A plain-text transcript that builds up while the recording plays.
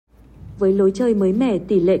Với lối chơi mới mẻ,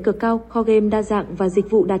 tỷ lệ cược cao, kho game đa dạng và dịch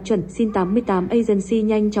vụ đạt chuẩn, Sin88 Agency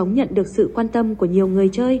nhanh chóng nhận được sự quan tâm của nhiều người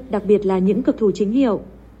chơi, đặc biệt là những cực thủ chính hiệu.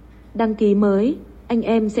 Đăng ký mới, anh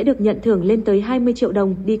em sẽ được nhận thưởng lên tới 20 triệu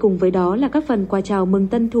đồng, đi cùng với đó là các phần quà chào mừng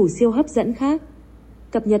tân thủ siêu hấp dẫn khác.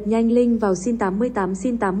 Cập nhật nhanh link vào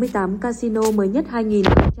Sin88 Casino mới nhất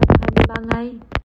 2023 ngay.